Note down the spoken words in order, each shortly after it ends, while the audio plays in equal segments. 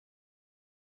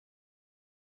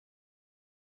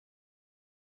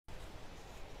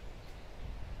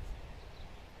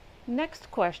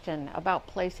Next question about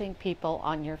placing people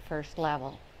on your first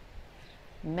level.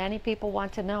 Many people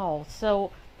want to know,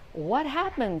 so what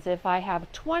happens if I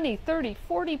have 20, 30,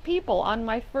 40 people on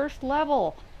my first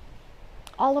level?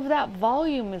 All of that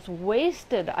volume is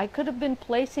wasted. I could have been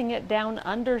placing it down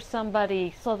under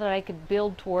somebody so that I could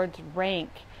build towards rank.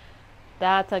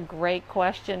 That's a great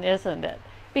question, isn't it?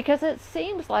 Because it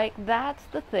seems like that's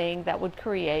the thing that would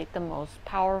create the most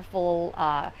powerful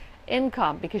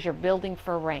income, because you're building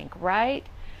for rank, right?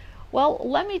 Well,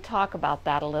 let me talk about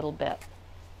that a little bit.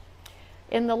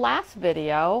 In the last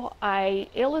video, I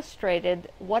illustrated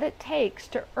what it takes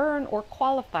to earn or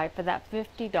qualify for that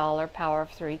 $50 Power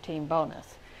of 3 team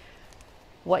bonus.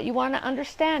 What you want to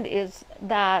understand is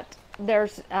that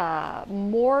there's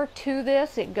more to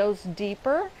this. It goes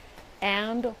deeper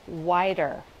and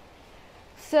wider.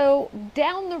 So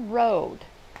down the road,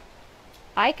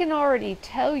 I can already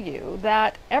tell you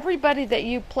that everybody that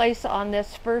you place on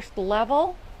this first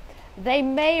level, they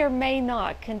may or may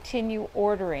not continue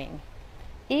ordering.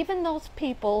 Even those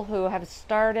people who have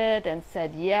started and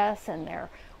said yes, and they're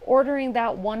ordering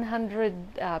that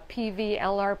 100 PV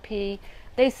LRP,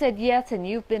 they said yes, and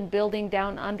you've been building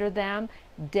down under them.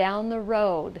 Down the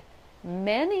road,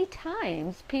 many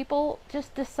times people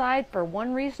just decide for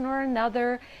one reason or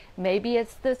another, maybe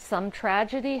it's that some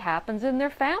tragedy happens in their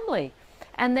family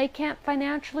and they can't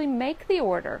financially make the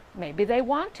order. Maybe they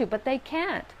want to, but they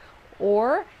can't.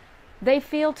 Or they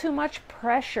feel too much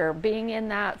pressure being in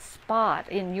that spot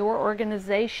in your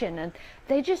organization, and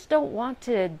they just don't want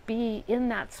to be in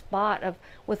that spot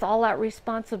with all that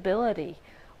responsibility.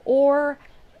 Or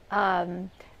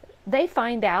they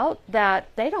find out that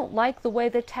they don't like the way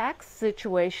the tax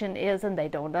situation is, and they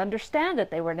don't understand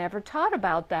it. They were never taught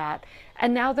about that,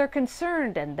 and now they're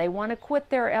concerned and they want to quit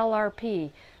their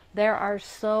LRP. There are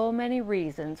so many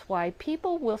reasons why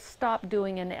people will stop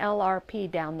doing an LRP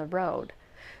down the road.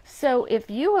 So if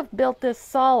you have built this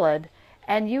solid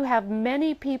and you have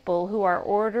many people who are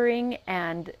ordering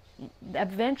and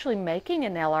eventually making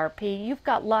an LRP, you've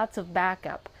got lots of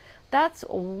backup. That's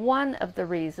one of the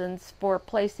reasons for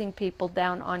placing people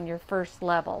down on your first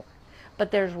level.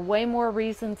 But there's way more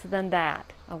reasons than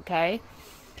that, okay?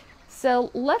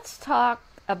 So let's talk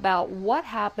about what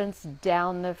happens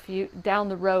down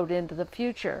the road into the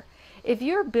future. If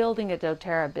you're building a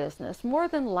doTERRA business, more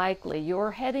than likely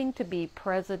you're heading to be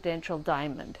Presidential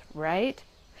Diamond, right?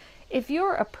 If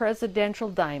you're a Presidential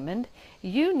Diamond,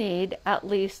 you need at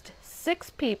least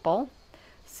 6 people.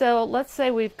 So let's say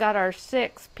we've got our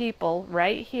 6 people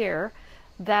right here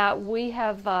that we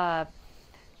have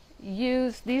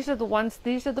used. These are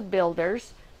the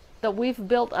builders that we've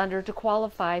built under to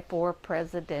qualify for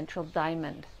Presidential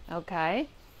Diamond, okay?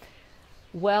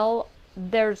 Well,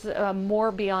 there's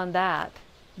more beyond that.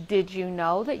 Did you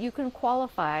know that you can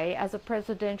qualify as a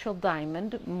Presidential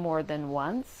Diamond more than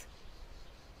once?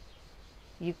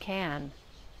 You can.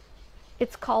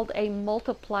 It's called a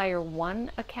multiplier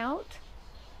 1 account,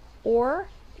 or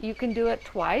you can do it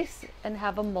twice and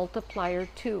have a multiplier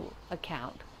 2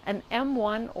 account, an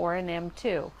M1 or an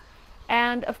M2.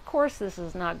 And of course this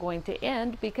is not going to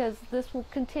end, because this will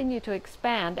continue to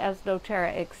expand as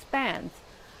doTERRA expands.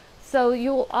 So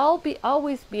you'll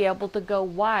always be able to go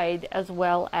wide as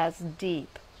well as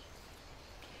deep.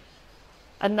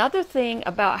 Another thing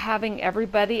about having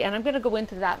everybody, and I'm going to go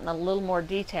into that in a little more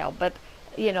detail, but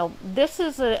you know, this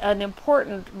is an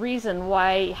important reason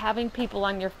why having people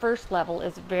on your first level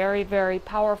is very, very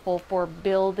powerful for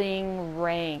building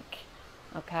rank,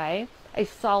 okay? A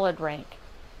solid rank.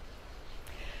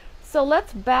 So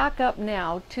let's back up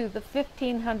now to the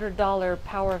 $1,500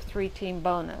 Power of 3 team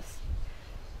bonus.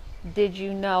 Did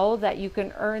you know that you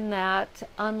can earn that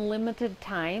unlimited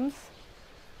times?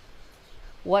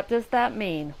 What does that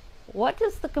mean? What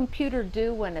does the computer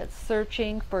do when it's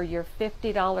searching for your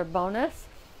 $50 bonus?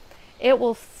 It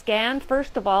will scan,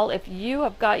 first of all, if you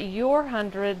have got your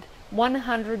 100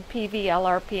 PV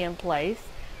LRP in place,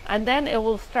 and then it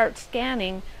will start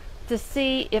scanning to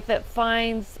see if it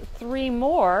finds 3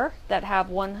 more that have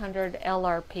 100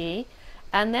 LRP,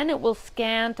 and then it will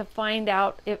scan to find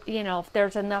out if, you know, if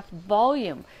there's enough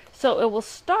volume. So it will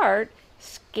start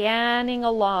scanning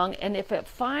along, and if it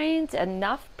finds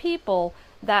enough people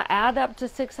that add up to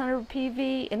 600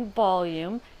 PV in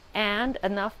volume and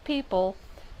enough people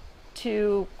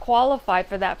to qualify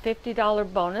for that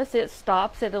 $50 bonus, it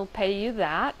stops. It'll pay you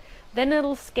that. Then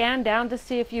it'll scan down to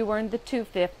see if you earned the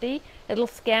 $250. It'll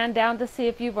scan down to see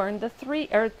if you've earned the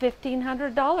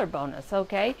 $1,500 bonus,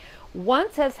 okay?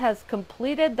 Once it has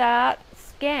completed that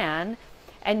scan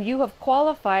and you have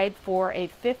qualified for a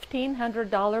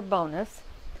 $1,500 bonus,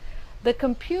 the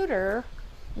computer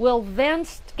will then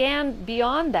scan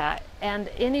beyond that, and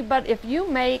anybody, if you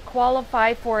may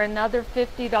qualify for another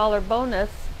 $50 bonus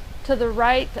to the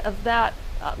right of that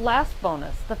last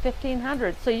bonus, the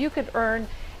 $1,500. So you could earn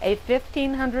a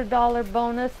 $1,500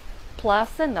 bonus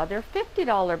plus another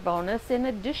 $50 bonus in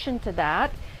addition to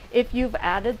that if you've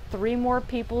added 3 more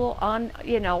people on,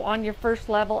 on your first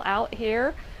level out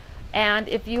here. And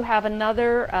if you have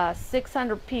another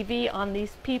 600 PV on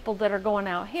these people that are going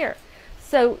out here.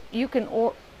 So you can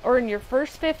earn your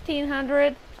first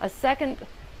 1,500, a second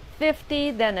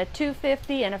 50, then a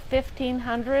 250 and a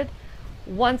 1,500.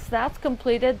 Once that's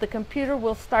completed, the computer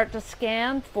will start to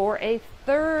scan for a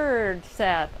third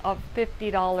set of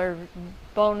 $50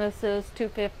 bonuses,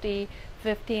 250,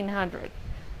 1,500.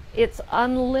 It's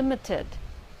unlimited.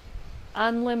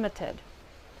 Unlimited.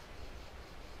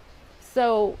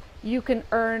 So you can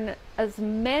earn as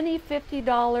many $50,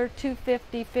 $250,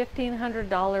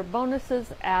 $1,500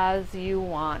 bonuses as you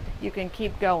want. You can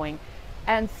keep going.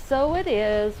 And so it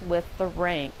is with the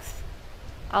ranks.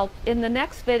 In the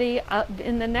next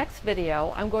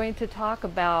video, I'm going to talk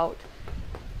about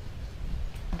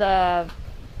the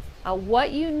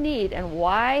what you need and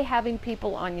why having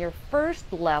people on your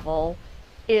first level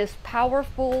is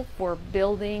powerful for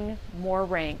building more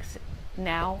ranks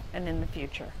now and in the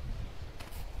future.